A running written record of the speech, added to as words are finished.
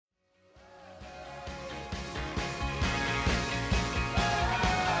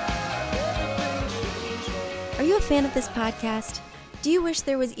you a fan of this podcast? Do you wish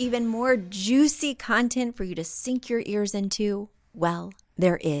there was even more juicy content for you to sink your ears into? Well,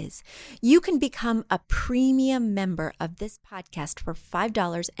 there is. You can become a premium member of this podcast for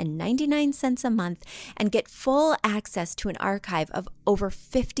 $5.99 a month and get full access to an archive of over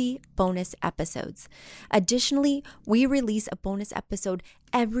 50 bonus episodes. Additionally, we release a bonus episode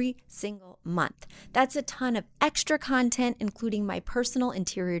every single month. That's a ton of extra content, including my personal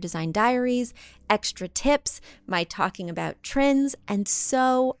interior design diaries, extra tips, my talking about trends, and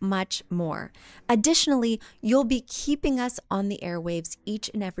so much more. Additionally, you'll be keeping us on the airwaves each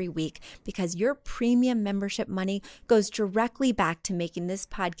and every week because your premium membership money goes directly back to making this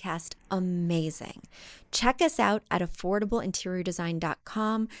podcast amazing. Check us out at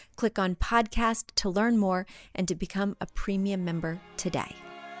affordableinteriordesign.com. Click on podcast to learn more and to become a premium member today.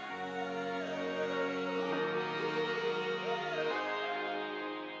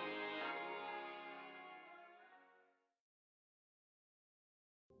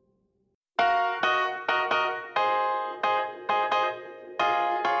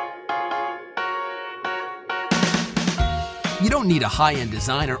 You don't need a high-end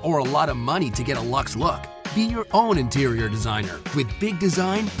designer or a lot of money to get a luxe look. Be your own interior designer with big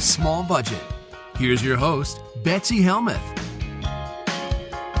design, small budget. Here's your host, Betsy Helmuth.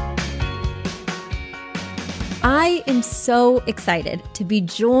 I am so excited to be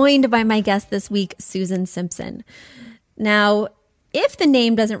joined by my guest this week, Susan Simpson. Now, if the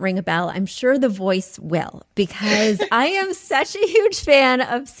name doesn't ring a bell, I'm sure the voice will, because I am such a huge fan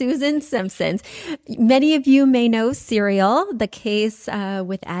of Susan Simpson's. Many of you may know Serial, the case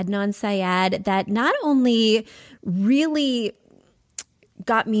with Adnan Syed that not only really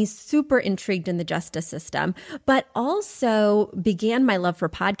got me super intrigued in the justice system, but also began my love for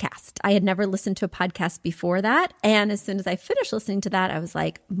podcasts. I had never listened to a podcast before that. And as soon as I finished listening to that, I was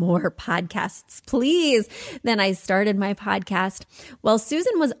like, more podcasts, please. Then I started my podcast. Well,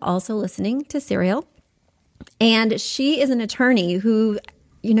 Susan was also listening to Serial, and she is an attorney who,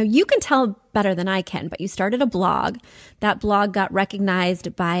 you know, you can tell better than I can, but you started a blog. That blog got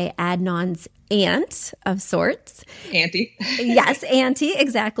recognized by Adnan's aunt of sorts. Auntie. Yes, auntie,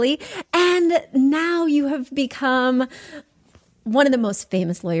 exactly. And now you have become one of the most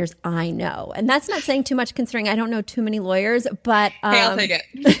famous lawyers I know. And that's not saying too much considering I don't know too many lawyers, but hey, I'll take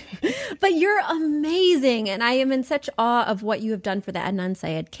it. But you're amazing. And I am in such awe of what you have done for the Adnan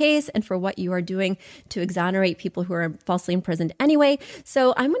Syed case and for what you are doing to exonerate people who are falsely imprisoned anyway.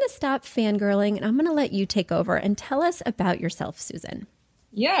 So I'm going to stop fangirling and I'm going to let you take over and tell us about yourself, Susan.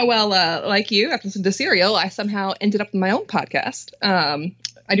 Yeah, well, like you, after listening to Serial, I somehow ended up in my own podcast. I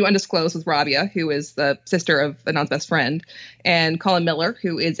do Undisclosed with Rabia, who is the sister of Adnan's best friend, and Colin Miller,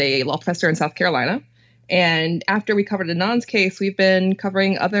 who is a law professor in South Carolina. And after we covered Adnan's case, we've been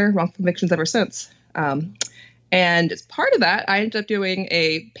covering other wrongful convictions ever since. And as part of that, I ended up doing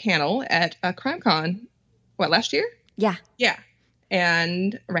a panel at CrimeCon, last year? Yeah. Yeah.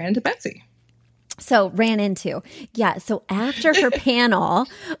 And ran into Betsy. So So after her panel,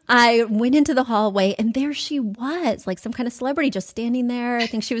 I went into the hallway and there she was, like some kind of celebrity just standing there. I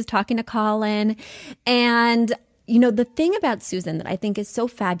think she was talking to Colin. And, you know, the thing about Susan that I think is so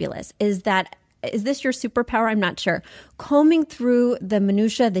fabulous is that, is this your superpower? I'm not sure. Combing through the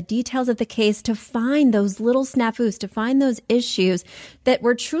minutia, the details of the case to find those little snafus, to find those issues that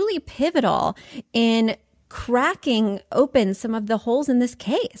were truly pivotal in cracking open some of the holes in this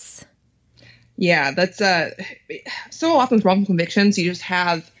case. Yeah, that's so often with wrongful convictions, you just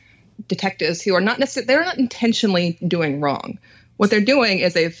have detectives who are they're not intentionally doing wrong. What they're doing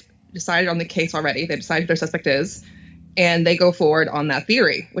is they've decided on the case already. They've decided who their suspect is, and they go forward on that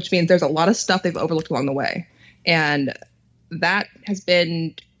theory, which means there's a lot of stuff they've overlooked along the way. And that has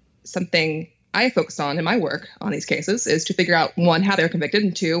been something I focused on in my work on these cases, is to figure out, one, how they're convicted,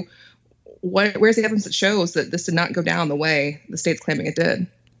 and two, where's the evidence that shows that this did not go down the way the state's claiming it did.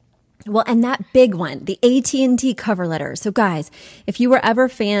 Well, and that big one, the AT&T cover letter. So guys, if you were ever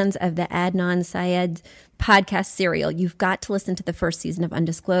fans of the Adnan Syed podcast Serial, you've got to listen to the first season of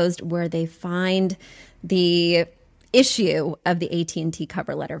Undisclosed, where they find the issue of the AT&T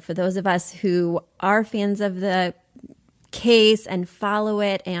cover letter. For those of us who are fans of the case and follow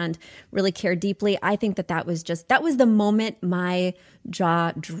it and really care deeply, I think that was the moment my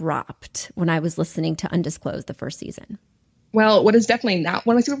jaw dropped when I was listening to Undisclosed the first season. Well, what is definitely not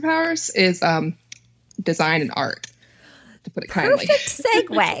one of my superpowers is design and art, to put it kindly.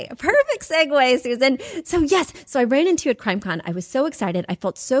 Perfect segue, Susan. So I ran into you at CrimeCon. I was so excited. I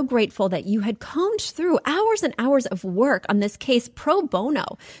felt so grateful that you had combed through hours and hours of work on this case pro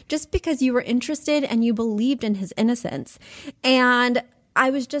bono, just because you were interested and you believed in his innocence. And I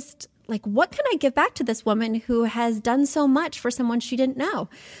was just like, what can I give back to this woman who has done so much for someone she didn't know?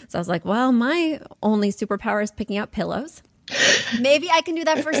 So I was like, well, my only superpower is picking out pillows. Maybe I can do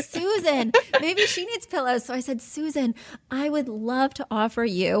that for Susan. Maybe she needs pillows. So I said, Susan, I would love to offer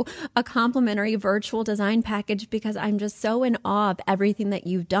you a complimentary virtual design package because I'm just so in awe of everything that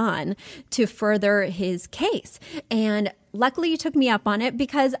you've done to further his case. And luckily you took me up on it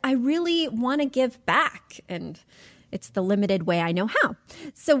because I really want to give back. And it's the limited way I know how.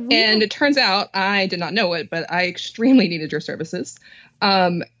 And it turns out, I did not know it, but I extremely needed your services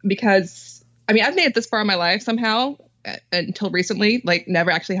because, I mean, I've made it this far in my life somehow until recently, like never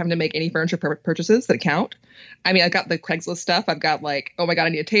actually having to make any furniture purchases that count. I mean, I got the Craigslist stuff. I've got like, oh my God, I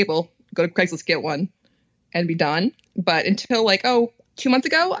need a table. Go to Craigslist, get one and be done. But until like, 2 months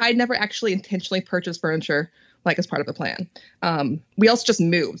ago, I never actually intentionally purchased furniture like as part of the plan. We also just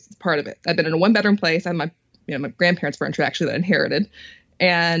moved. It's part of it. I've been in a 1-bedroom place. I had my grandparents' furniture actually that I inherited.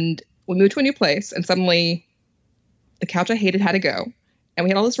 And we moved to a new place and suddenly the couch I hated had to go. And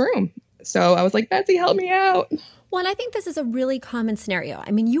we had all this room. So I was like, Betsy, help me out. Well, and I think this is a really common scenario.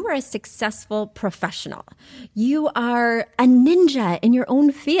 I mean, you are a successful professional. You are a ninja in your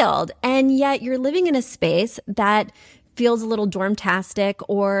own field, and yet you're living in a space that feels a little dormtastic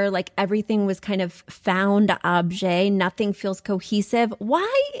or like everything was kind of found objet. Nothing feels cohesive.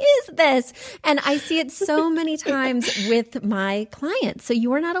 Why is this? And I see it so many times with my clients. So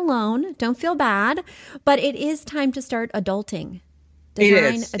you are not alone. Don't feel bad, but it is time to start adulting.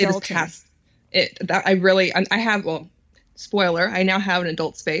 Design adulting. I have, spoiler, I now have an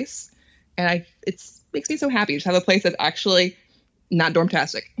adult space and it makes me so happy to have a place that's actually not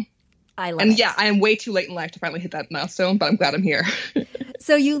dormtastic. I love it. And yeah, I am way too late in life to finally hit that milestone, but I'm glad I'm here.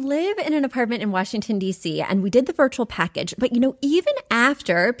 So you live in an apartment in Washington, D.C., and we did the virtual package. But, even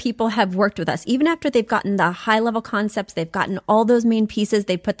after people have worked with us, even after they've gotten the high-level concepts, they've gotten all those main pieces,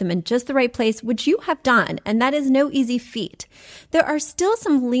 they put them in just the right place, which you have done, and that is no easy feat. There are still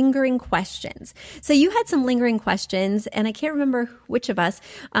some lingering questions. So you had some lingering questions, and I can't remember which of us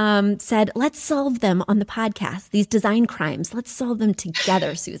said, let's solve them on the podcast, these design crimes. Let's solve them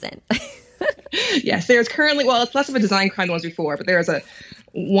together, Susan. Yes, there's currently, it's less of a design crime than it was before, but there's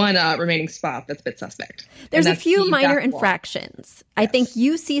one remaining spot that's a bit suspect. There's a few minor infractions. Yes. I think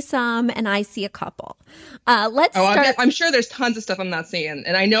you see some and I see a couple. Let's start. I'm sure there's tons of stuff I'm not seeing.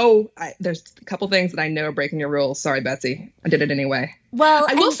 And I know there's a couple things that I know are breaking your rules. Sorry, Betsy. I did it anyway. Well,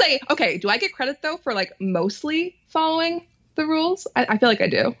 I will say, okay, do I get credit though for like mostly following the rules? I feel like I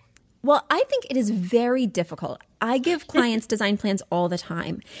do. Well, I think it is very difficult. I give clients design plans all the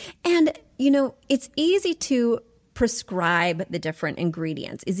time. And, it's easy to prescribe the different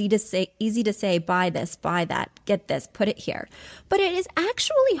ingredients. Easy to say, buy this, buy that, get this, put it here. But it is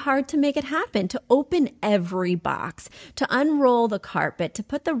actually hard to make it happen, to open every box, to unroll the carpet, to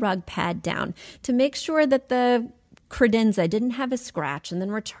put the rug pad down, to make sure that the credenza didn't have a scratch and then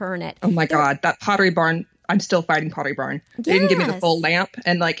return it. Oh my God, that Pottery Barn. I'm still fighting Pottery Barn. They didn't give me the full lamp.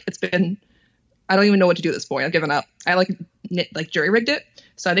 And I don't even know what to do with this boy. I've given up. I jury rigged it.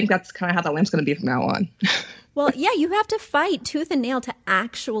 So I think that's kind of how that lamp's going to be from now on. Well, yeah, you have to fight tooth and nail to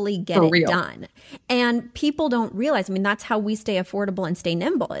actually get it done. And people don't realize, that's how we stay affordable and stay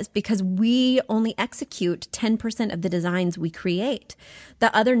nimble, is because we only execute 10% of the designs we create.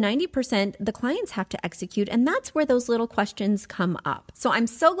 The other 90%, the clients have to execute. And that's where those little questions come up. So I'm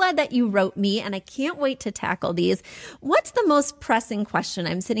so glad that you wrote me, and I can't wait to tackle these. What's the most pressing question?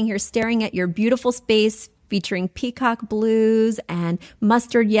 I'm sitting here staring at your beautiful space featuring peacock blues and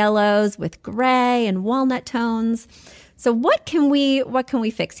mustard yellows with gray and walnut tones. So what can we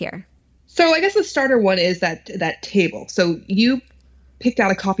fix here? So I guess the starter one is that table. So you picked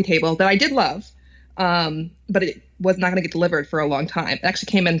out a coffee table that I did love, but it was not going to get delivered for a long time. It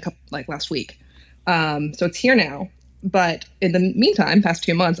actually came in last week. So it's here now. But in the meantime, past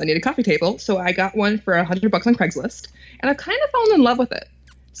 2 months, I need a coffee table. So I got one for $100 on Craigslist, and I've kind of fallen in love with it.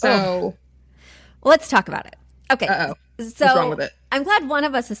 So. Well, let's talk about it. Okay. So what's wrong with it? I'm glad one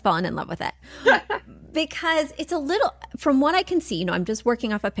of us has fallen in love with it because it's a little, from what I can see, I'm just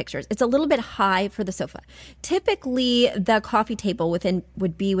working off of pictures. It's a little bit high for the sofa. Typically, the coffee table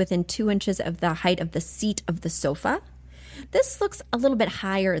would be within 2 inches of the height of the seat of the sofa. This looks a little bit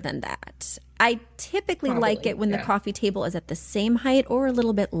higher than that. I typically like it when the coffee table is at the same height or a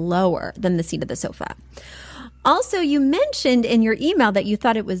little bit lower than the seat of the sofa. Also, you mentioned in your email that you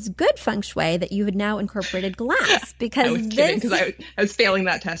thought it was good feng shui that you had now incorporated glass because I was kidding because I was failing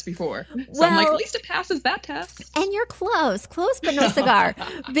that test before. So I'm like, at least it passes that test. And you're close but no cigar.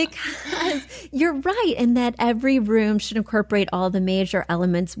 Because you're right in that every room should incorporate all the major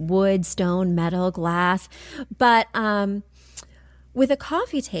elements: wood, stone, metal, glass. But with a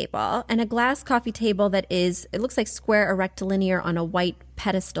coffee table and a glass coffee table that is, it looks like square or rectilinear on a white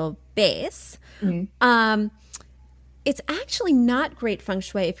pedestal base. It's actually not great feng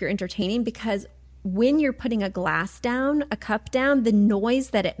shui if you're entertaining, because when you're putting a glass down, a cup down, the noise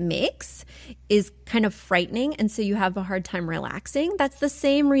that it makes is kind of frightening. And so you have a hard time relaxing. That's the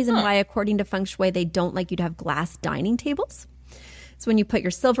same reason why, according to feng shui, they don't like you to have glass dining tables. So when you put your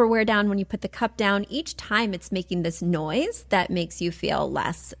silverware down, when you put the cup down, each time it's making this noise that makes you feel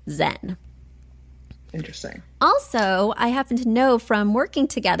less zen. Interesting. Also, I happen to know from working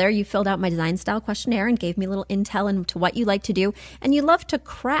together, you filled out my design style questionnaire and gave me a little intel into what you like to do, and you love to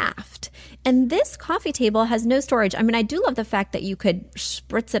craft. And this coffee table has no storage. I mean, I do love the fact that you could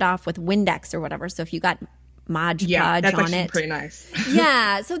spritz it off with Windex or whatever. So if you got Mod Podge that's on actually it. pretty nice.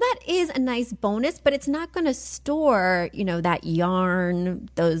 Yeah, so that is a nice bonus, but it's not going to store, that yarn,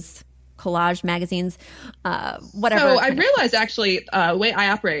 those collage magazines, whatever. So I realized actually the way I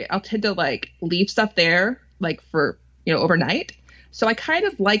operate, I'll tend to leave stuff there for overnight. So I kind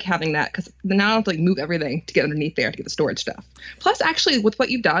of like having that, because now I have to move everything to get underneath there to get the storage stuff. Plus, actually, with what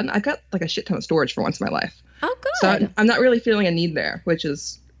you've done, I've got a shit ton of storage for once in my life. Oh, good. So I'm not really feeling a need there, which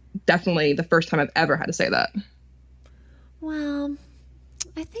is definitely the first time I've ever had to say that. Well,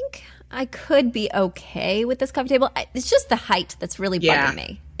 I think I could be okay with this coffee table. It's just the height that's really bugging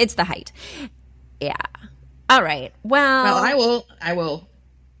me. It's the height. Yeah. All right. Well, I will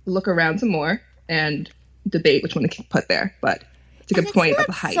look around some more and debate which one to put there, but it's a good point about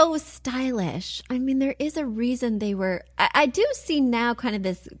the height. It's so stylish. I mean, there is a reason they were. I do see now kind of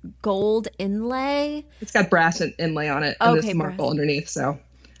this gold inlay. It's got brass inlay on it and this marble underneath. So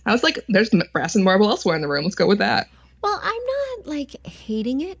I was like, there's brass and marble elsewhere in the room. Let's go with that. Well, I'm not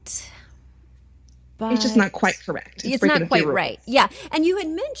hating it. But it's just not quite correct. It's not quite right. Yeah. And you had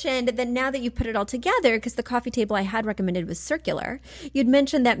mentioned that now that you put it all together, because the coffee table I had recommended was circular, you'd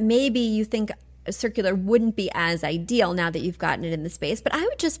mentioned that maybe you think a circular wouldn't be as ideal now that you've gotten it in the space. But I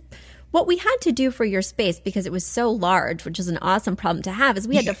would just, what we had to do for your space, because it was so large, which is an awesome problem to have, is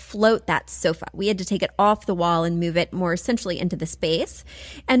we had to float that sofa. We had to take it off the wall and move it more essentially into the space.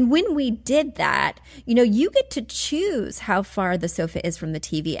 And when we did that, you get to choose how far the sofa is from the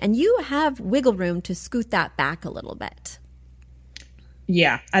TV, and you have wiggle room to scoot that back a little bit.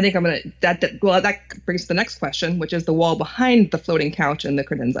 Yeah, I think I'm going to, that brings to the next question, which is the wall behind the floating couch and the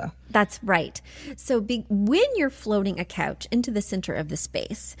credenza. That's right. So when you're floating a couch into the center of the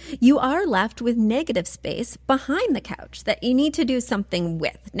space, you are left with negative space behind the couch that you need to do something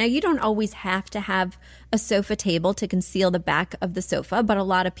with. Now, you don't always have to have a sofa table to conceal the back of the sofa, but a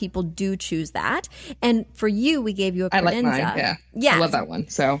lot of people do choose that. And for you, we gave you a credenza. I like mine, yeah. I love that one,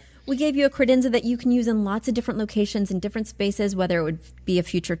 so... We gave you a credenza that you can use in lots of different locations in different spaces, whether it would be a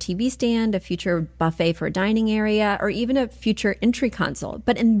future TV stand, a future buffet for a dining area, or even a future entry console.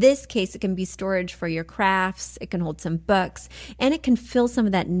 But in this case, it can be storage for your crafts, it can hold some books, and it can fill some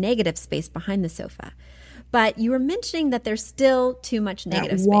of that negative space behind the sofa. But you were mentioning that there's still too much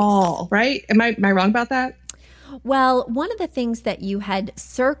negative space. Wall, right? Am I wrong about that? Well, one of the things that you had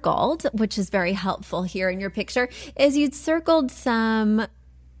circled, which is very helpful here in your picture, is you'd circled some...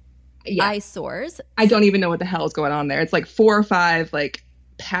 eyesores. I don't even know what the hell is going on there. It's 4 or 5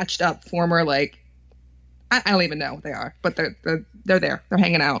 patched up former I don't even know what they are, but they're there. They're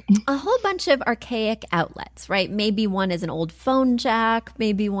hanging out. A whole bunch of archaic outlets, right? Maybe one is an old phone jack,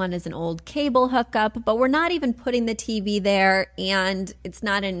 maybe one is an old cable hookup, but we're not even putting the TV there, and it's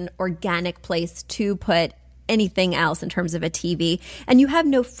not an organic place to put anything else in terms of a TV, and you have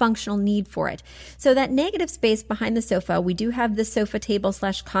no functional need for it. So that negative space behind the sofa, we do have the sofa table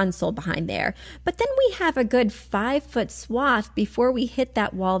 / console behind there, but then we have a good 5-foot swath before we hit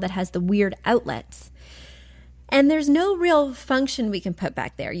that wall that has the weird outlets. And there's no real function we can put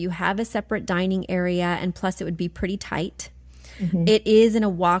back there. You have a separate dining area, and plus it would be pretty tight. Mm-hmm. It is in a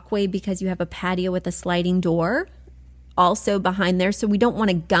walkway because you have a patio with a sliding door also behind there, so we don't want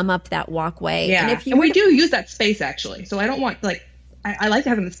to gum up that walkway. Yeah, and we do use that space actually. So I don't want I like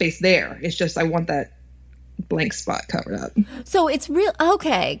having the space there. It's just I want that blank spot covered up. So it's real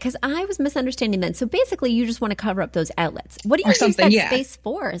okay, because I was misunderstanding then. So basically, you just want to cover up those outlets. What do you use that space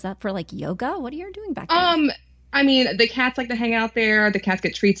for? Is that for yoga? What are you doing back there? I mean, the cats like to hang out there. The cats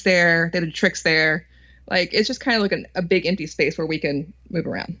get treats there. They do tricks there. It's just kind of a big empty space where we can move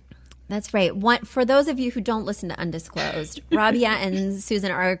around. That's right. For those of you who don't listen to Undisclosed, Rabia and Susan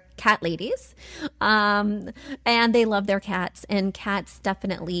are cat ladies, and they love their cats, and cats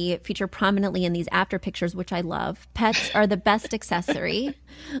definitely feature prominently in these after pictures, which I love. Pets are the best accessory,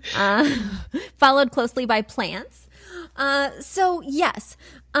 followed closely by plants. So yes.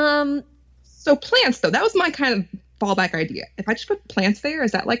 So plants, though, that was my kind of fallback idea. If I just put plants there,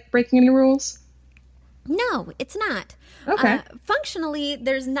 is that like breaking any rules? No, it's not. Okay. Functionally,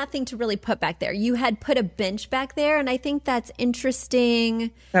 there's nothing to really put back there. You had put a bench back there, and I think that's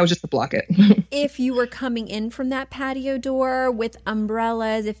interesting. That was just to block it. If you were coming in from that patio door with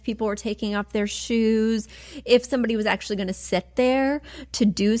umbrellas, if people were taking off their shoes, if somebody was actually going to sit there to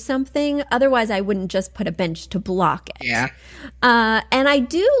do something. Otherwise, I wouldn't just put a bench to block it. Yeah. And I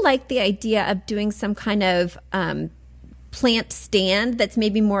do like the idea of doing some kind of plant stand that's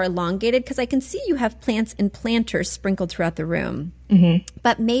maybe more elongated, because I can see you have plants and planters sprinkled throughout the room. Mm-hmm.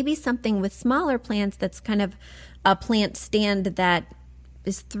 But maybe something with smaller plants that's kind of a plant stand that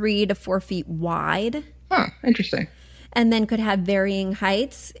is 3 to 4 feet wide. Huh, interesting. And then could have varying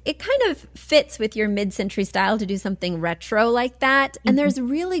heights. It kind of fits with your mid-century style to do something retro like that. Mm-hmm. And there's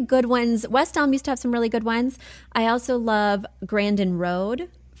really good ones. West Elm used to have some really good ones. I also love Grandin Road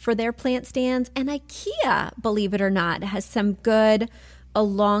for their plant stands. And IKEA, believe it or not, has some good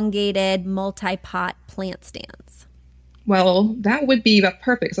elongated multi-pot plant stands. Well, that would be about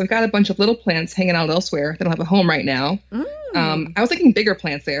perfect. So I've got a bunch of little plants hanging out elsewhere that don't have a home right now. I was thinking bigger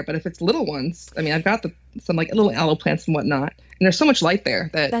plants there, but if it's little ones, I mean, I've got some like little aloe plants and whatnot. And there's so much light there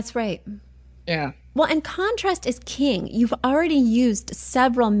That's right. Yeah. Well, and contrast is king. You've already used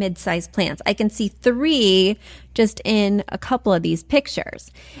several mid-sized plants. I can see 3 just in a couple of these pictures.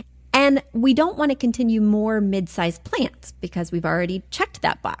 And we don't want to continue more mid-sized plants because we've already checked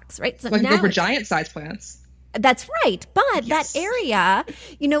that box, right? So I can go for giant-sized plants. That's right. But Yes. that area,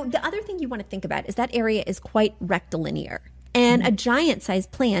 the other thing you want to think about is that area is quite rectilinear. And a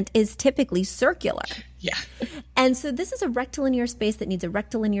giant-sized plant is typically circular. Yeah. And so this is a rectilinear space that needs a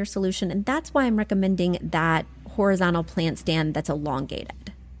rectilinear solution. And that's why I'm recommending that horizontal plant stand that's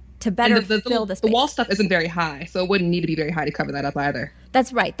elongated to better fill the space. The wall stuff isn't very high, so it wouldn't need to be very high to cover that up either.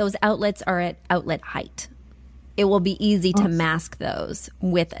 That's right. Those outlets are at outlet height. It will be easy to mask those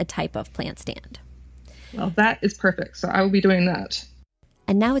with a type of plant stand. Well, that is perfect. So I will be doing that.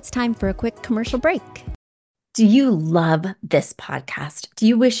 And now it's time for a quick commercial break. Do you love this podcast? Do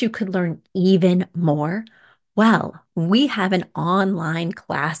you wish you could learn even more? Well, we have an online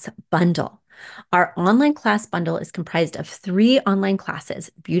class bundle. Our online class bundle is comprised of 3 online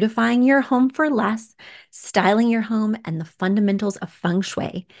classes: Beautifying Your Home for Less, Styling Your Home, and the Fundamentals of Feng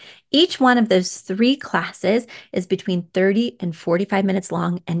Shui. Each one of those 3 classes is between 30 and 45 minutes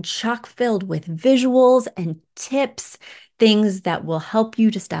long and chock-filled with visuals and tips, things that will help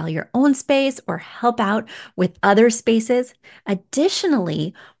you to style your own space or help out with other spaces.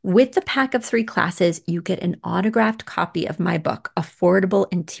 Additionally, with the pack of 3 classes, you get an autographed copy of my book, Affordable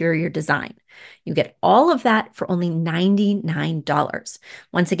Interior Design. You get all of that for only $99.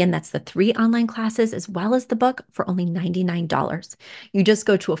 Once again, that's the 3 online classes as well as the book for only $99. You just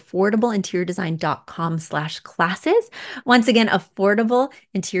go to affordableinteriordesign.com/classes. Once again,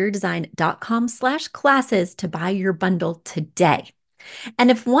 affordableinteriordesign.com/classes to buy your bundle today. And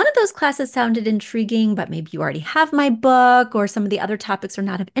if one of those classes sounded intriguing, but maybe you already have my book or some of the other topics are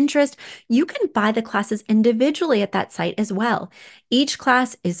not of interest, you can buy the classes individually at that site as well. Each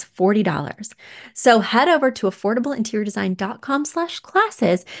class is $40. So head over to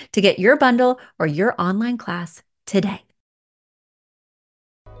affordableinteriordesign.com/classes to get your bundle or your online class today.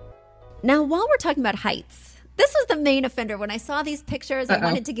 Now, while we're talking about heights, this was the main offender. When I saw these pictures, I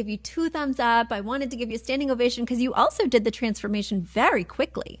wanted to give you 2 thumbs up. I wanted to give you a standing ovation because you also did the transformation very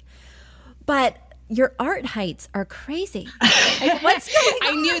quickly. But your art heights are crazy. Like, what's going on?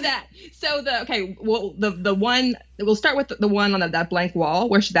 I knew that. So the one, we'll start with the one on that blank wall.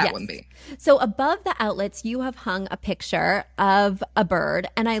 Where should that one be? So above the outlets, you have hung a picture of a bird.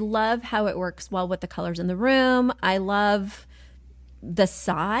 And I love how it works well with the colors in the room. I love the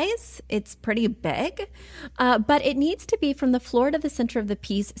size. It's pretty big, but it needs to be from the floor to the center of the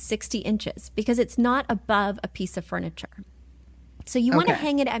piece 60 inches because it's not above a piece of furniture. So you want to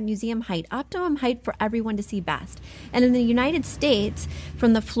hang it at museum height, optimum height for everyone to see best. And in the United States,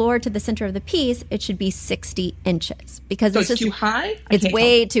 from the floor to the center of the piece, it should be 60 inches because it's too high? It's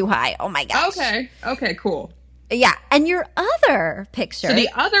way too high. Oh my gosh. Okay, cool. Yeah. And your other picture. So the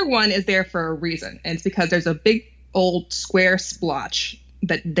other one is there for a reason. And it's because there's a big old square splotch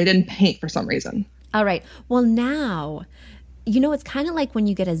that they didn't paint for some reason. All right. Well, now, it's kind of like when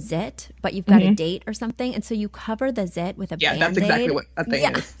you get a zit, but you've got a date or something. And so you cover the zit with a Band-Aid. Yeah, that's exactly what that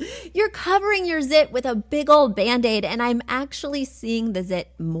thing is. You're covering your zit with a big old Band-Aid. And I'm actually seeing the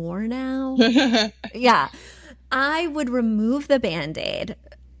zit more now. Yeah. I would remove the Band-Aid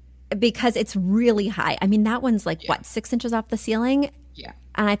because it's really high. I mean, that one's like, 6 inches off the ceiling? Yeah.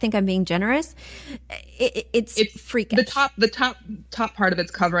 And I think I'm being generous. It's freakish. The top part of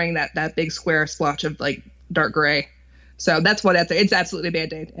it's covering that big square splotch of like dark gray. So that's what it's absolutely a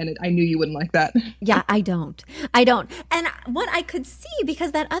Band-Aid, and I knew you wouldn't like that. Yeah, I don't. And what I could see,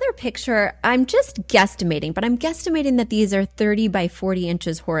 because that other picture, I'm just guesstimating, but I'm guesstimating that these are 30 by 40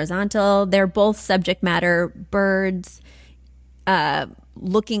 inches horizontal. They're both subject matter birds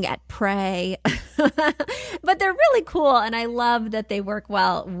looking at prey. But they're really cool, and I love that they work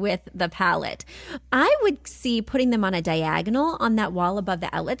well with the palette. I would see putting them on a diagonal on that wall above the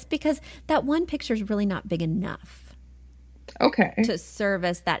outlets, because that one picture is really not big enough. Okay. To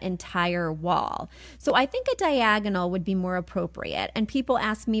service that entire wall. So I think a diagonal would be more appropriate. And people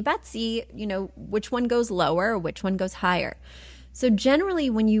ask me, Betsy, which one goes lower or which one goes higher? So generally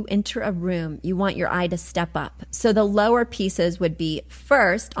when you enter a room, you want your eye to step up. So the lower pieces would be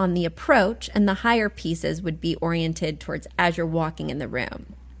first on the approach, and the higher pieces would be oriented towards as you're walking in the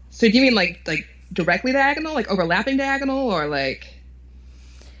room. So do you mean like directly diagonal, like overlapping diagonal, or like...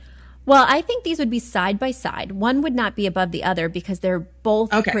 Well, I think these would be side by side. One would not be above the other because they're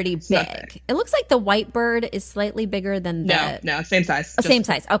both pretty big. It looks like the white bird is slightly bigger than the... No, same size. Same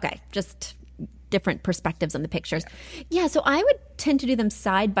size. Okay, just different perspectives on the pictures. Yeah, so I would tend to do them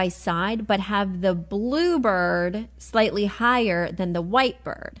side by side, but have the blue bird slightly higher than the white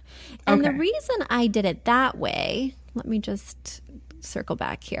bird. And the reason I did it that way, let me just circle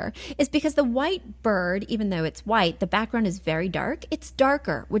back here, is because the white bird, even though it's white, the background is very dark. It's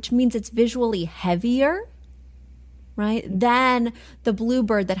darker, which means it's visually heavier, right, than the blue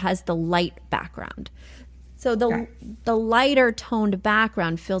bird that has the light background. So the lighter toned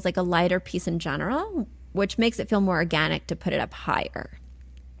background feels like a lighter piece in general, which makes it feel more organic to put it up higher.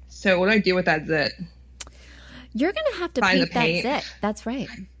 So what do I do with that zit? You're going to have to paint that zit. That's right.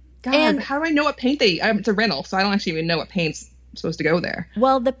 God, and how do I know what paint it's a rental, so I don't actually even know what paint's supposed to go there.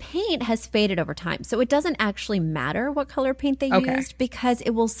 Well, the paint has faded over time, so it doesn't actually matter what color paint they used, because it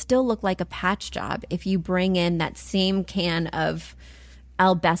will still look like a patch job if you bring in that same can of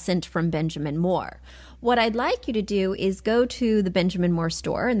Albescent from Benjamin Moore. What I'd like you to do is go to the Benjamin Moore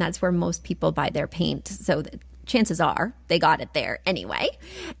store, and that's where most people buy their paint, so chances are they got it there anyway,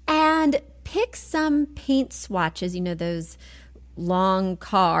 and pick some paint swatches, those long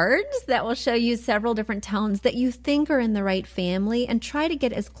cards that will show you several different tones that you think are in the right family, and try to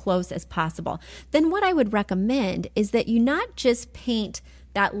get as close as possible. Then what I would recommend is that you not just paint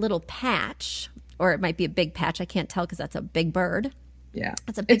that little patch, or it might be a big patch. I can't tell because that's a big bird. Yeah.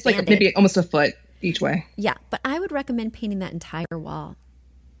 It's a big It's like Band-Aid. Maybe almost a foot each way. Yeah. But I would recommend painting that entire wall.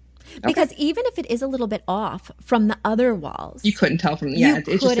 Because even if it is a little bit off from the other walls, you couldn't tell from, it's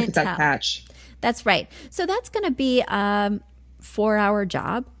just if it's that patch. That's right. So that's going to be 4-hour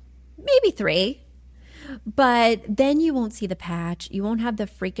job, maybe 3, but then you won't see the patch. You won't have the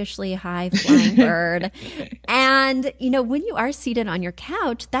freakishly high flying bird. And, when you are seated on your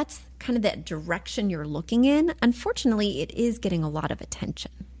couch, that's kind of the direction you're looking in. Unfortunately, it is getting a lot of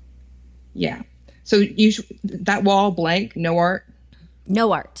attention. Yeah. So that wall blank, no art?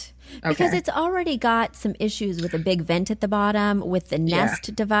 No art. Because it's already got some issues with a big vent at the bottom, with the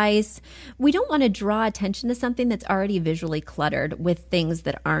Nest device. We don't want to draw attention to something that's already visually cluttered with things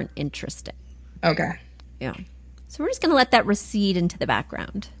that aren't interesting. Okay. Yeah. So we're just going to let that recede into the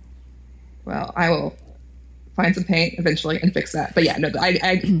background. Well, I will find some paint eventually and fix that. But yeah, no,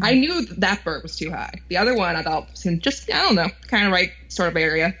 I knew that bird was too high. The other one I thought seemed just, I don't know, kind of right sort of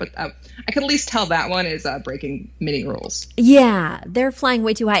area. But I could at least tell that one is breaking many rules. Yeah, they're flying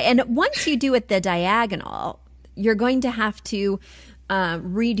way too high. And once you do it the diagonal, you're going to have to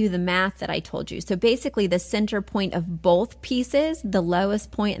redo the math that I told you. So basically the center point of both pieces, the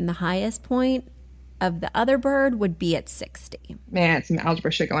lowest point and the highest point of the other bird, would be at 60. Man, some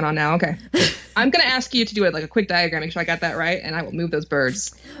algebra shit going on now. Okay. I'm going to ask you to do it like a quick diagram, make sure I got that right, and I will move those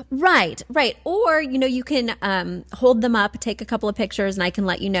birds. Right. Or, you can hold them up, take a couple of pictures, and I can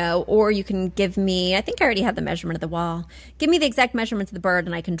let you know. Or you can give me, I think I already have the measurement of the wall. Give me the exact measurements of the bird,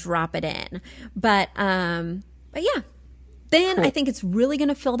 and I can drop it in. But yeah. Then cool. I think it's really going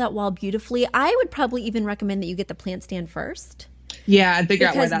to fill that wall beautifully. I would probably even recommend that you get the plant stand first. Yeah, and figure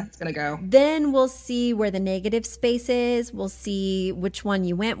out where that's going to go. Then we'll see where the negative space is. We'll see which one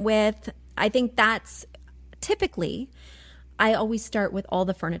you went with. I think that's typically, I always start with all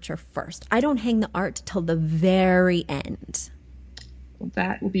the furniture first. I don't hang the art till the very end. Well,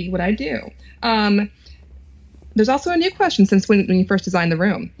 that will be what I do. There's also a new question since when you first designed the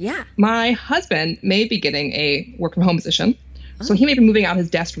room. Yeah. My husband may be getting a work from home position, so he may be moving out his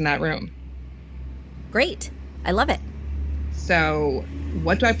desk from that room. Great. I love it. So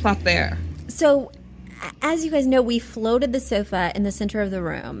what do I plop there? So as you guys know, we floated the sofa in the center of the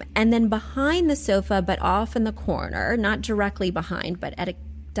room, and then behind the sofa, but off in the corner, not directly behind, but at a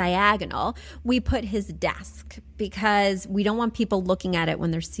diagonal, we put his desk because we don't want people looking at it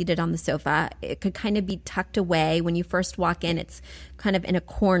when they're seated on the sofa. It could kind of be tucked away. When you first walk in, it's kind of in a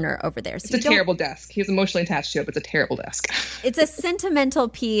corner over there. So it's a terrible desk. He was emotionally attached to it, but it's a terrible desk. It's a sentimental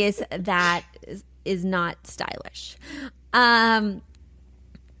piece that is not stylish.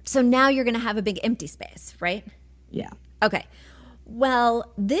 So now you're going to have a big empty space, right? Yeah. Okay.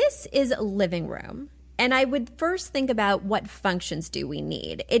 Well, this is a living room. And I would first think about what functions do we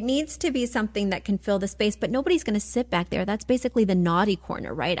need. It needs to be something that can fill the space, but nobody's going to sit back there. That's basically the naughty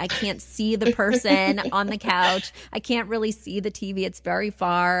corner, right? I can't see the person on the couch. I can't really see the TV. It's very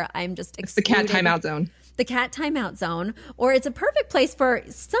far. I'm just excluded. It's the cat timeout zone. The cat timeout zone, or it's a perfect place for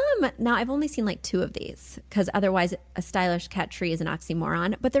some. Now, I've only seen like 2 of these because otherwise a stylish cat tree is an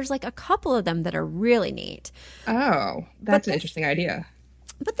oxymoron, but there's like a couple of them that are really neat. Oh, that's an interesting idea.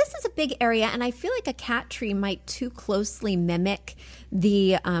 But this is a big area, and I feel like a cat tree might too closely mimic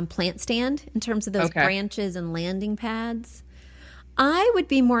the plant stand in terms of those branches and landing pads. I would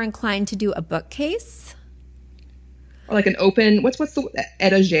be more inclined to do a bookcase. Or like an open, what's the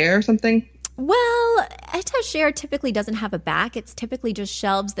etagere or something? Well, etagere typically doesn't have a back. It's typically just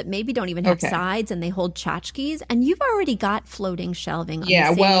shelves that maybe don't even have sides, and they hold tchotchkes. And you've already got floating shelving on the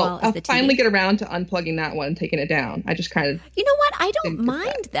same wall as the TV. I'll finally get around to unplugging that one and taking it down. I just kind of... You know what? I don't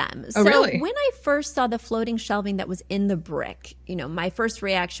mind them. Oh, really? When I first saw the floating shelving that was in the brick, my first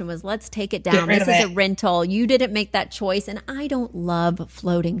reaction was, let's take it down. This is a rental. You didn't make that choice. And I don't love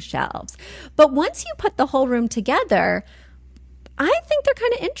floating shelves. But once you put the whole room together, I think they're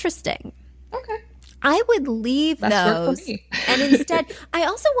kind of interesting. Okay. I would leave those. For me. And instead, I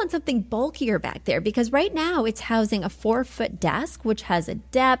also want something bulkier back there because right now it's housing a 4-foot desk, which has a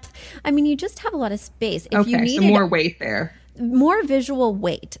depth. I mean, you just have a lot of space. If you needed so more weight there. More visual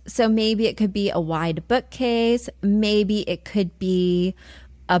weight. So maybe it could be a wide bookcase. Maybe it could be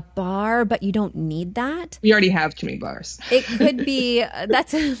a bar, but you don't need that. We already have too many bars. It could be,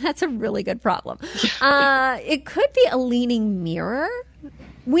 that's a really good problem. It could be a leaning mirror.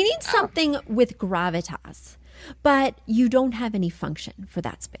 We need something with gravitas, but you don't have any function for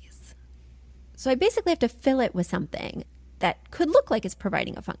that space. So I basically have to fill it with something that could look like it's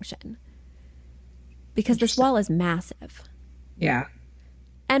providing a function because this wall is massive. Yeah.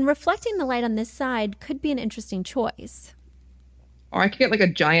 And reflecting the light on this side could be an interesting choice. Or I could get like a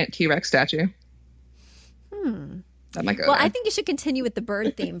giant T-Rex statue. That might go Well, there. I think you should continue with the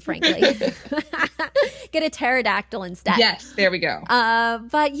bird theme, frankly. Get a pterodactyl instead. Yes, there we go.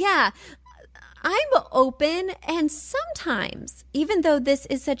 But yeah, I'm open. And sometimes, even though this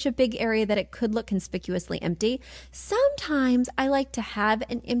is such a big area that it could look conspicuously empty, sometimes I like to have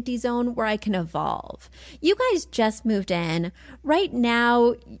an empty zone where I can evolve. You guys just moved in. Right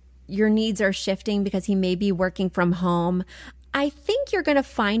now, your needs are shifting because he may be working from home. I think you're going to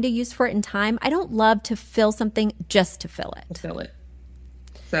find a use for it in time. I don't love to fill something just to fill it.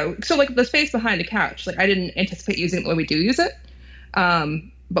 So like the space behind the couch, like I didn't anticipate using it the way we do use it.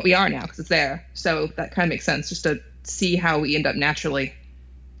 But we are now because it's there. So that kind of makes sense just to see how we end up naturally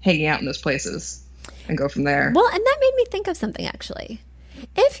hanging out in those places and go from there. Well, and that made me think of something actually.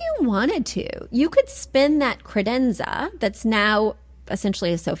 If you wanted to, you could spin that credenza that's now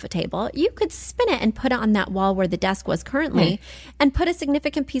essentially a sofa table. You could spin it and put it on that wall where the desk was currently and put a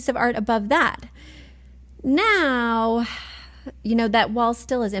significant piece of art above that. Now, that wall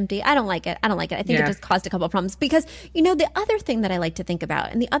still is empty. I don't like it. I think it just caused a couple of problems because, the other thing that I like to think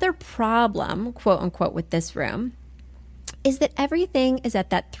about and the other problem, quote unquote, with this room is that everything is at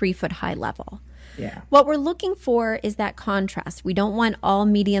that 3-foot high level. Yeah. What we're looking for is that contrast. We don't want all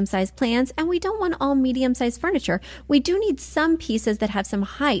medium-sized plants and we don't want all medium-sized furniture. We do need some pieces that have some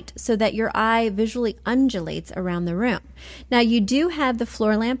height so that your eye visually undulates around the room. Now, you do have the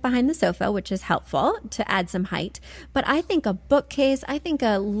floor lamp behind the sofa, which is helpful to add some height. But I think a bookcase, I think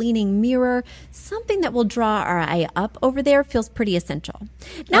a leaning mirror, something that will draw our eye up over there feels pretty essential.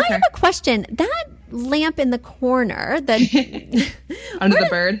 Now, I have a question. That lamp in the corner, under the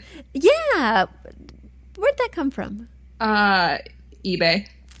bird? Yeah. Where'd that come from? eBay.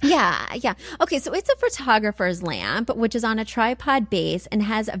 Yeah. Okay, so it's a photographer's lamp, which is on a tripod base and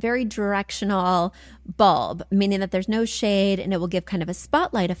has a very directional bulb, meaning that there's no shade and it will give kind of a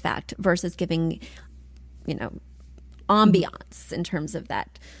spotlight effect versus giving, ambiance in terms of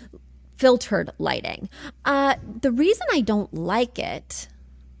that filtered lighting. The reason I don't like it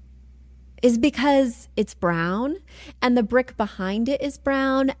is because it's brown and the brick behind it is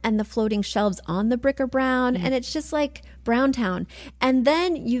brown and the floating shelves on the brick are brown and it's just like Brown Town. And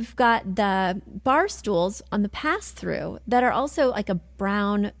then you've got the bar stools on the pass-through that are also like a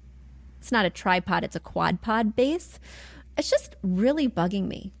brown, it's not a tripod, it's a quad pod base. It's just really bugging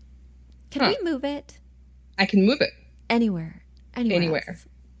me. Can we move it? I can move it. Anywhere. Anywhere.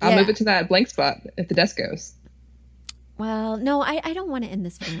 I'll move it to that blank spot if the desk goes. Well, no, I don't want it in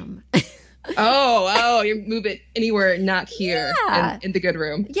this room. You move it anywhere, not here in the good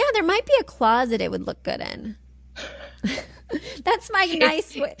room. Yeah, there might be a closet it would look good in. That's my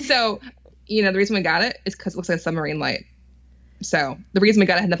nice way. So, the reason we got it is because it looks like a submarine light. So the reason we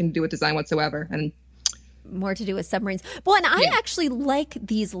got it had nothing to do with design whatsoever. And more to do with submarines. Well, and I actually like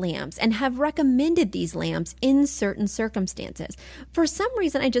these lamps and have recommended these lamps in certain circumstances. For some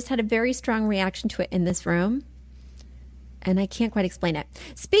reason, I just had a very strong reaction to it in this room. And I can't quite explain it.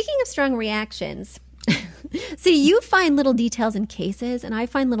 Speaking of strong reactions, see, you find little details in cases, and I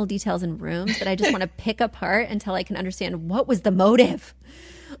find little details in rooms that I just want to pick apart until I can understand what was the motive.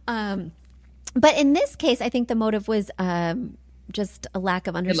 But in this case, I think the motive was just a lack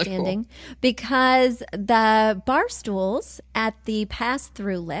of understanding, because the bar stools at the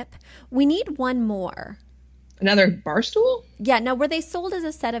pass-through lip, we need one more. Another bar stool? Yeah. Now, were they sold as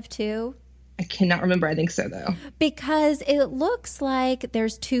a set of two? I cannot remember. I think so, though. Because it looks like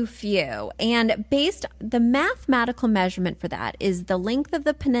there's too few. And the mathematical measurement for that is the length of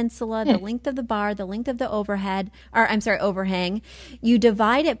the peninsula, the length of the bar, the length of the overhang. You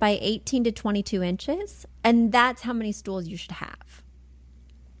divide it by 18 to 22 inches, and that's how many stools you should have.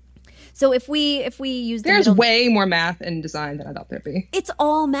 So if we use there's way more math in design than I thought there'd be. It's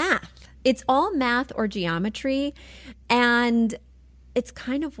all math. It's all math or geometry, and it's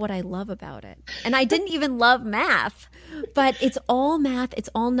kind of what I love about it. And I didn't even love math, but it's all math. It's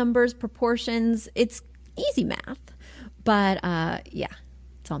all numbers, proportions. It's easy math. But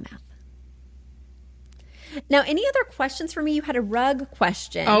it's all math. Now, any other questions for me? You had a rug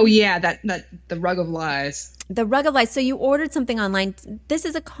question. Oh, yeah, that the rug of lies. The rug of lies. So you ordered something online. This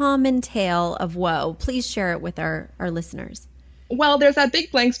is a common tale of woe. Please share it with our listeners. Well, there's that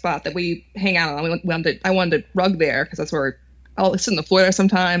big blank spot that we hang out on. I wanted a rug there because that's where I'll sit on the floor there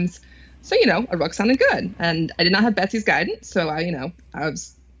sometimes. So, a rug sounded good. And I did not have Betsy's guidance. So, I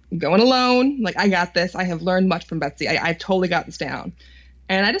was going alone. Like, I got this. I have learned much from Betsy. I totally got this down.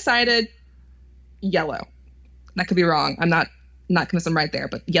 And I decided yellow. That could be wrong. I'm not convinced I'm right there.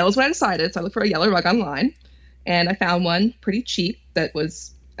 But yellow is what I decided. So I looked for a yellow rug online. And I found one pretty cheap that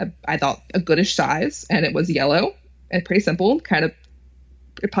was, I thought, a goodish size. And it was yellow and pretty simple. It probably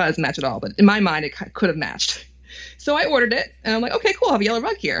doesn't match at all. But in my mind, it could have matched. So I ordered it, and I'm like, okay, cool, I have a yellow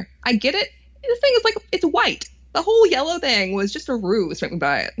rug here. I get it. The thing is it's white. The whole yellow thing was just a ruse to make me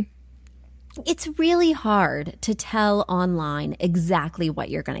buy it. It's really hard to tell online exactly what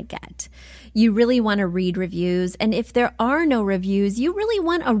you're going to get. You really want to read reviews, and if there are no reviews, you really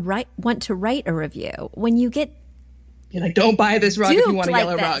want to write a review. When you get You're like, don't buy this rug if you want a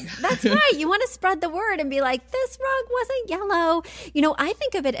yellow rug. That's right. You want to spread the word and be like, this rug wasn't yellow. I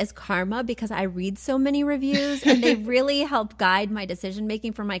think of it as karma because I read so many reviews and they really help guide my decision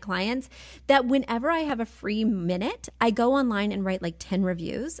making for my clients, that whenever I have a free minute, I go online and write like 10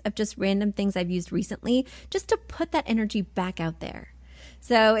 reviews of just random things I've used recently, just to put that energy back out there.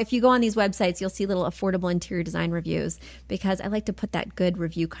 So if you go on these websites, you'll see little affordable interior design reviews, because I like to put that good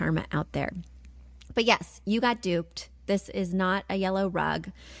review karma out there. But yes, you got duped. This is not a yellow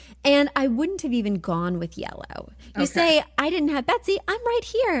rug. And I wouldn't have even gone with yellow. You say, I didn't have Betsy. I'm right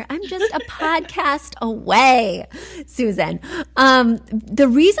here. I'm just a podcast away, Susan. The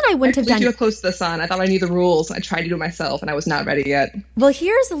reason I wouldn't have done... You were close to the sun. I thought I knew the rules. I tried to do it myself, and I was not ready yet. Well,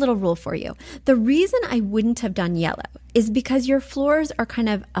 here's a little rule for you. The reason I wouldn't have done yellow is because your floors are kind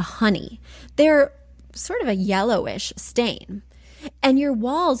of a honey. They're sort of a yellowish stain. And your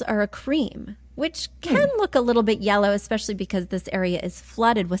walls are a cream, which can look a little bit yellow, especially because this area is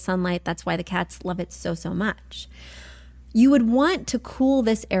flooded with sunlight. That's why the cats love it so much. You would want to cool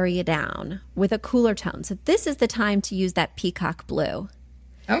this area down with a cooler tone. So this is the time to use that peacock blue.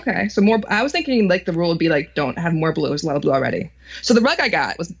 Okay. So I was thinking like the rule would be like, don't have more blue. There's a lot of blue already. So the rug I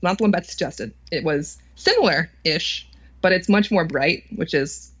got was not the one Betsy suggested. It was similar-ish, but it's much more bright, which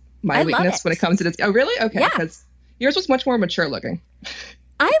is my weakness when it comes to this. Oh, really? Okay. Because yours was much more mature looking.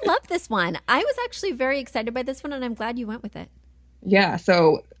 I love this one. I was actually very excited by this one, and I'm glad you went with it. Yeah.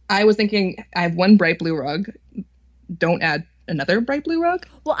 So I was thinking I have one bright blue rug. Don't add another bright blue rug.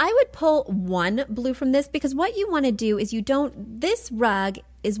 Well, I would pull one blue from this, because what you want to do is this rug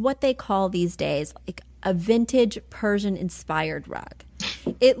is what they call these days like a vintage Persian inspired rug.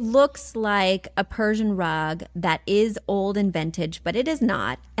 It looks like a Persian rug that is old and vintage, but it is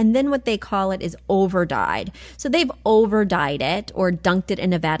not. And then what they call it is over-dyed. So they've over-dyed it or dunked it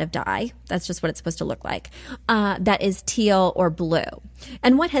in a vat of dye. That's just what it's supposed to look like. That is teal or blue.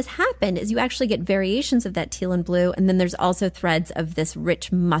 And what has happened is you actually get variations of that teal and blue, and then there's also threads of this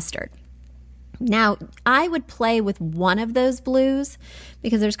rich mustard. Now, I would play with one of those blues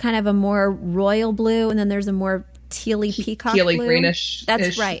because there's kind of a more royal blue and then there's a more tealy peacock tealy blue. Greenish.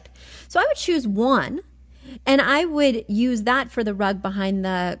 That's right. So I would choose one and I would use that for the rug behind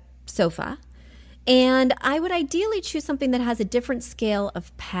the sofa. And I would ideally choose something that has a different scale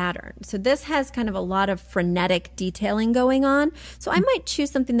of pattern. So this has kind of a lot of frenetic detailing going on. So I might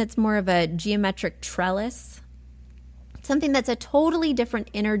choose something that's more of a geometric trellis. Something that's a totally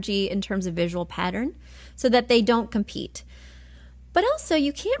different energy in terms of visual pattern so that they don't compete. But also,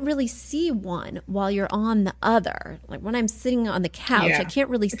 you can't really see one while you're on the other. Like when I'm sitting on the couch, I can't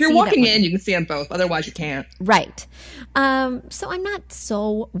really see. If you're walking in, you can see them both. Otherwise, you can't. Right. So I'm not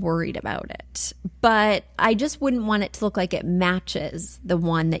so worried about it. But I just wouldn't want it to look like it matches the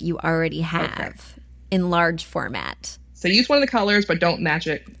one that you already have in large format. So use one of the colors, but don't match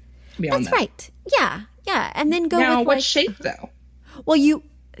it beyond that. That's right. Yeah. Yeah, and then go now, with what shape though? Well,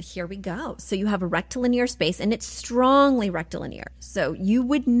 here we go. So you have a rectilinear space, and it's strongly rectilinear. So you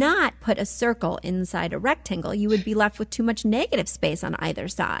would not put a circle inside a rectangle. You would be left with too much negative space on either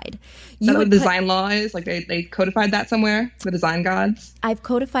side. Is that what the design law is? Like they codified that somewhere? The design gods? I've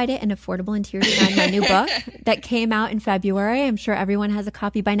codified it in Affordable Interior Design, my new book that came out in February. I'm sure everyone has a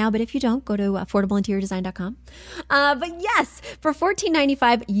copy by now, but if you don't, go to affordableinteriordesign.com. But yes, for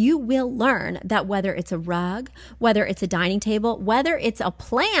 $14.95, you will learn that whether it's a rug, whether it's a dining table, whether it's a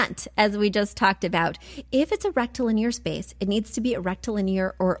plant, as we just talked about, if it's a rectilinear space, it needs to be a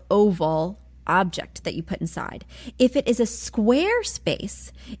rectilinear or oval object that you put inside. If it is a square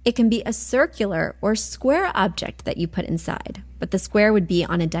space, it can be a circular or square object that you put inside, but the square would be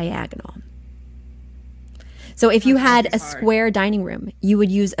on a diagonal. So if you had a square dining room, you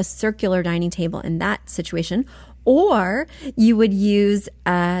would use a circular dining table in that situation, or you would use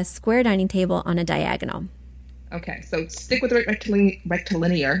a square dining table on a diagonal. Okay, so stick with the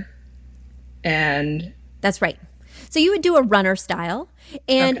rectilinear, and that's right. So you would do a runner style,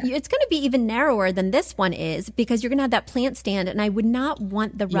 and it's going to be even narrower than this one is because you're going to have that plant stand, and I would not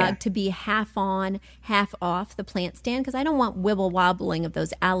want the rug to be half on, half off the plant stand because I don't want wibble wobbling of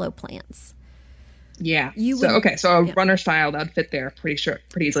those aloe plants. Yeah. So a runner style that would fit there pretty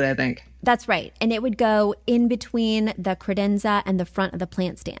easily, I think. That's right. And it would go in between the credenza and the front of the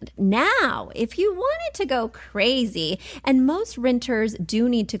plant stand. Now, if you wanted to go crazy, and most renters do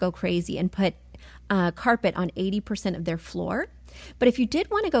need to go crazy and put carpet on 80% of their floor. But if you did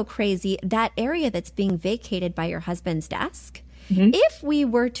want to go crazy, that area that's being vacated by your husband's desk, if we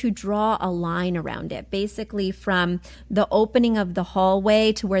were to draw a line around it, basically from the opening of the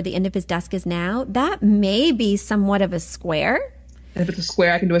hallway to where the end of his desk is now, that may be somewhat of a square. And if it's a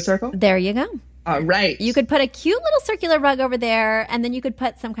square, I can do a circle? There you go. All right. You could put a cute little circular rug over there, and then you could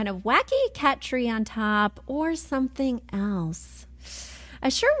put some kind of wacky cat tree on top or something else. I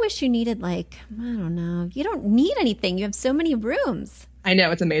sure wish you needed, I don't know. You don't need anything. You have so many rooms. I know.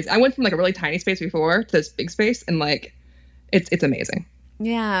 It's amazing. I went from a really tiny space before to this big space, and it's amazing.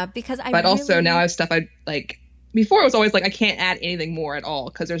 Yeah, because also now I have stuff before it was always I can't add anything more at all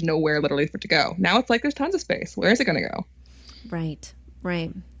because there's nowhere literally for it to go. Now it's there's tons of space. Where is it going to go? Right.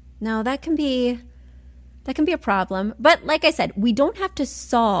 No, that can be a problem. But like I said, we don't have to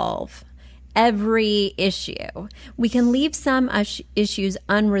solve every issue. We can leave some issues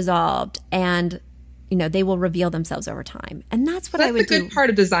unresolved and they will reveal themselves over time. And that's what I would do. That's the good part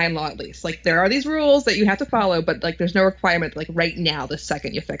of design law, at least. There are these rules that you have to follow, but there's no requirement right now, the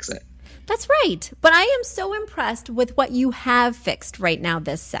second you fix it. That's right. But I am so impressed with what you have fixed right now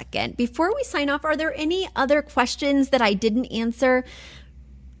this second. Before we sign off, are there any other questions that I didn't answer?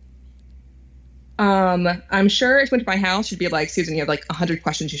 I'm sure if you went to my house, you'd be like, Susan, you have 100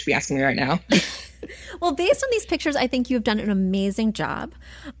 questions you should be asking me right now. Well, based on these pictures, I think you've done an amazing job.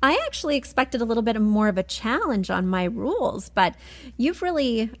 I actually expected a little bit more of a challenge on my rules, but you've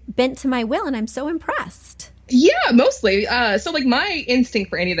really bent to my will, and I'm so impressed. Yeah, mostly. So my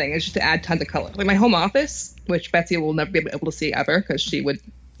instinct for anything is just to add tons of color. My home office, which Betsy will never be able to see ever because she would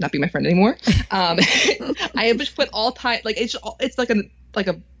not be my friend anymore. I have just put all type, it's like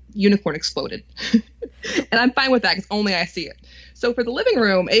a unicorn exploded. And I'm fine with that because only I see it. So for the living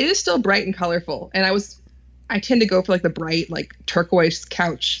room, it is still bright and colorful. And I tend to go for the bright, turquoise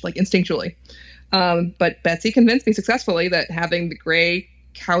couch, instinctually. But Betsy convinced me successfully that having the gray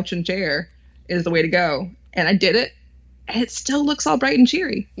couch and chair is the way to go. And I did it. and it still looks all bright and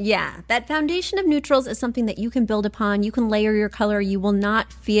cheery. Yeah, that foundation of neutrals is something that you can build upon. You can layer your color. You will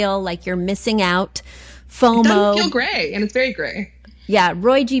not feel like you're missing out. FOMO. It doesn't feel gray, and it's very gray. Yeah,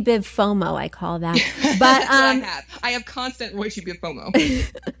 Roy G. Biv FOMO, I call that. But I have constant Roy G. Biv FOMO.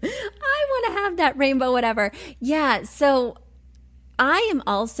 I want to have that rainbow, whatever. Yeah, so I am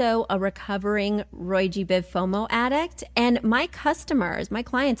also a recovering Roy G. Biv FOMO addict, and my customers, my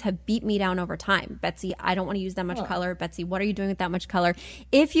clients have beat me down over time. Betsy, I don't want to use that much color. Betsy, what are you doing with that much color?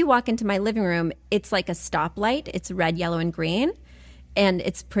 If you walk into my living room, it's like a stoplight. It's red, yellow, and green, and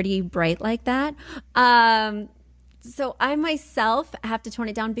it's pretty bright like that. So I myself have to tone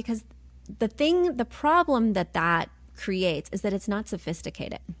it down because the problem that creates is that it's not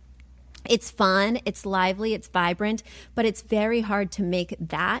sophisticated. It's fun, it's lively, it's vibrant, but it's very hard to make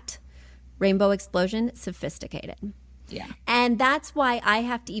that rainbow explosion sophisticated. Yeah. And that's why I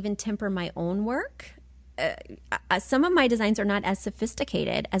have to even temper my own work. Some of my designs are not as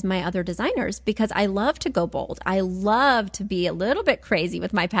sophisticated as my other designers because I love to go bold. I love to be a little bit crazy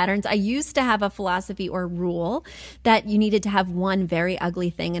with my patterns. I used to have a philosophy or rule that you needed to have one very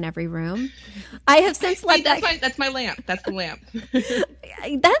ugly thing in every room. I have since let that. That's my lamp. That's the lamp. That's the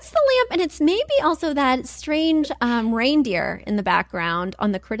lamp, and it's maybe also that strange reindeer in the background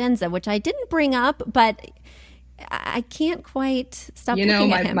on the credenza, which I didn't bring up, but I can't quite stop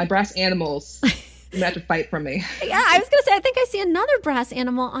looking at him. My brass animals. You have to fight from me. Yeah, I was going to say, I think I see another brass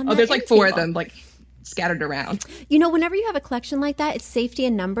animal on that. Oh, there's like four of them, like scattered around. You know, whenever you have a collection like that, it's safety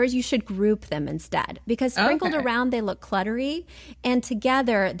in numbers. You should group them instead because sprinkled around, they look cluttery, and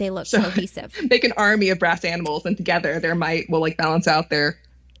together they look cohesive. Make an army of brass animals, and together their might will like balance out their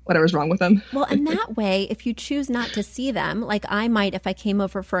whatever's wrong with them. Well, and that way, if you choose not to see them, like I might if I came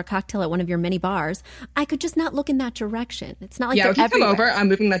over for a cocktail at one of your mini bars, I could just not look in that direction. It's not like if you everywhere. Come over, I'm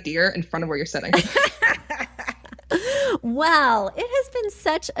moving that deer in front of where you're sitting. Well, it has been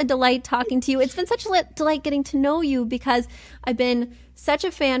such a delight talking to you. It's been such a delight getting to know you because I've been such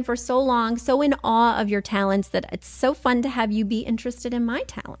a fan for so long, so in awe of your talents that it's so fun to have you be interested in my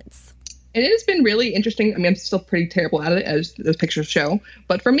talents. It has been really interesting. I mean, I'm still pretty terrible at it, as those pictures show.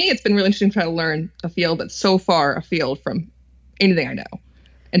 But for me, it's been really interesting to try to learn a field that's so far afield from anything I know,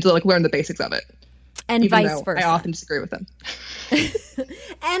 and to like learn the basics of it. And even vice versa. I often disagree with them.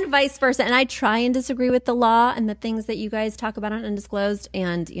 And vice versa. And I try and disagree with the law and the things that you guys talk about on Undisclosed.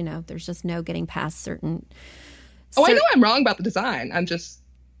 And, you know, there's just no getting past certain. I know I'm wrong about the design. I'm just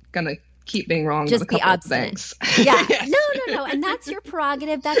going to keep being wrong just with a couple of things. Yeah. Yes. No. And that's your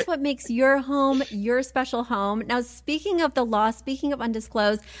prerogative. That's what makes your home your special home. Now, speaking of the law, speaking of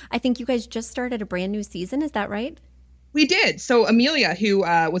Undisclosed, I think you guys just started a brand new season. Is that right? We did. So Amelia, who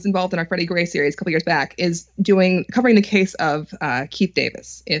was involved in our Freddie Gray series a couple years back, is covering the case of Keith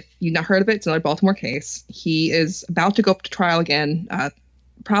Davis. If you've not heard of it, it's another Baltimore case. He is about to go up to trial again,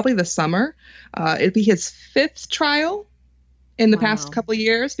 probably this summer. It'd be his fifth trial in the past couple of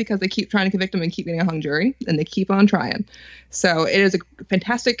years because they keep trying to convict him and keep getting a hung jury, and they keep on trying. So it is a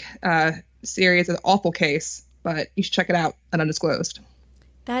fantastic series, an awful case, but you should check it out at Undisclosed.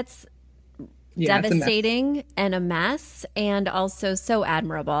 That's devastating and a mess, and also so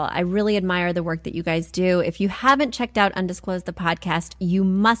admirable. I really admire the work that you guys do. If you haven't checked out Undisclosed, the podcast, you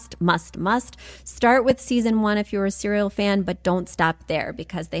must start with season 1 if you're a serial fan, but don't stop there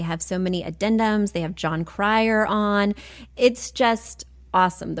because they have so many addendums. They have John Cryer on. It's just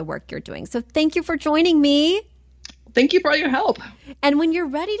awesome, the work you're doing. So thank you for joining me. Thank you for all your help. And when you're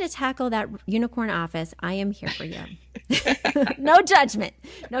ready to tackle that unicorn office, I am here for you. No judgment.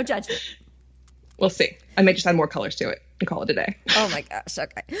 No judgment. We'll see. I may just add more colors to it and call it a day. Oh my gosh.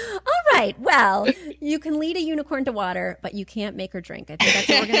 Okay. All right. Well, you can lead a unicorn to water, but you can't make her drink. I think that's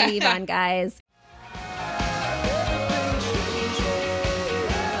what we're going to leave on, guys.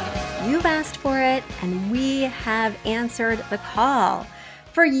 You've asked for it, and we have answered the call.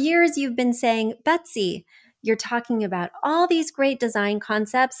 For years, you've been saying, Betsy, you're talking about all these great design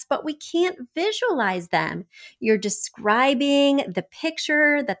concepts, but we can't visualize them. You're describing the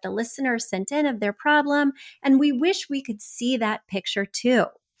picture that the listener sent in of their problem, and we wish we could see that picture too.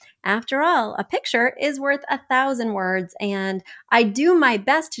 After all, a picture is worth 1,000 words, and I do my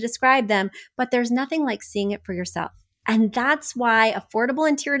best to describe them, but there's nothing like seeing it for yourself. And that's why Affordable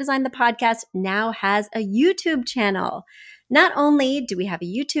Interior Design, the podcast, now has a YouTube channel. Not only do we have a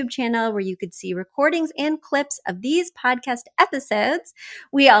YouTube channel where you could see recordings and clips of these podcast episodes,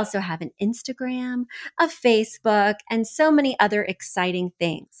 we also have an Instagram, a Facebook, and so many other exciting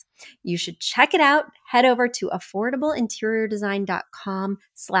things. You should check it out. Head over to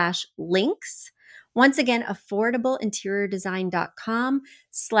affordableinteriordesign.com/links. Once again,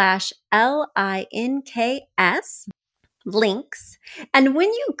 affordableinteriordesign.com/LINKS. links. And when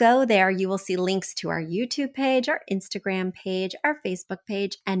you go there, you will see links to our YouTube page, our Instagram page, our Facebook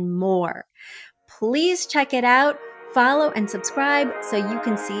page, and more. Please check it out, follow and subscribe so you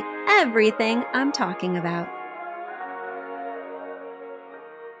can see everything I'm talking about.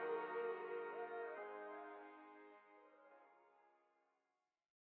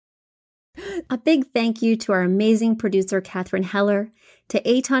 A big thank you to our amazing producer, Katherine Heller, to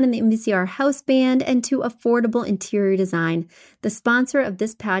Aton and the MVCR House Band, and to Affordable Interior Design, the sponsor of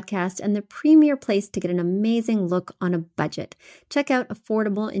this podcast and the premier place to get an amazing look on a budget. Check out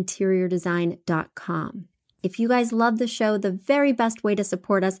affordableinteriordesign.com. If you guys love the show, the very best way to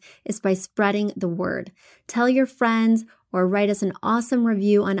support us is by spreading the word. Tell your friends or write us an awesome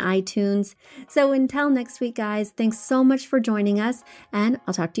review on iTunes. So until next week, guys, thanks so much for joining us, and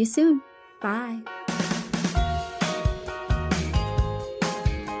I'll talk to you soon. Bye.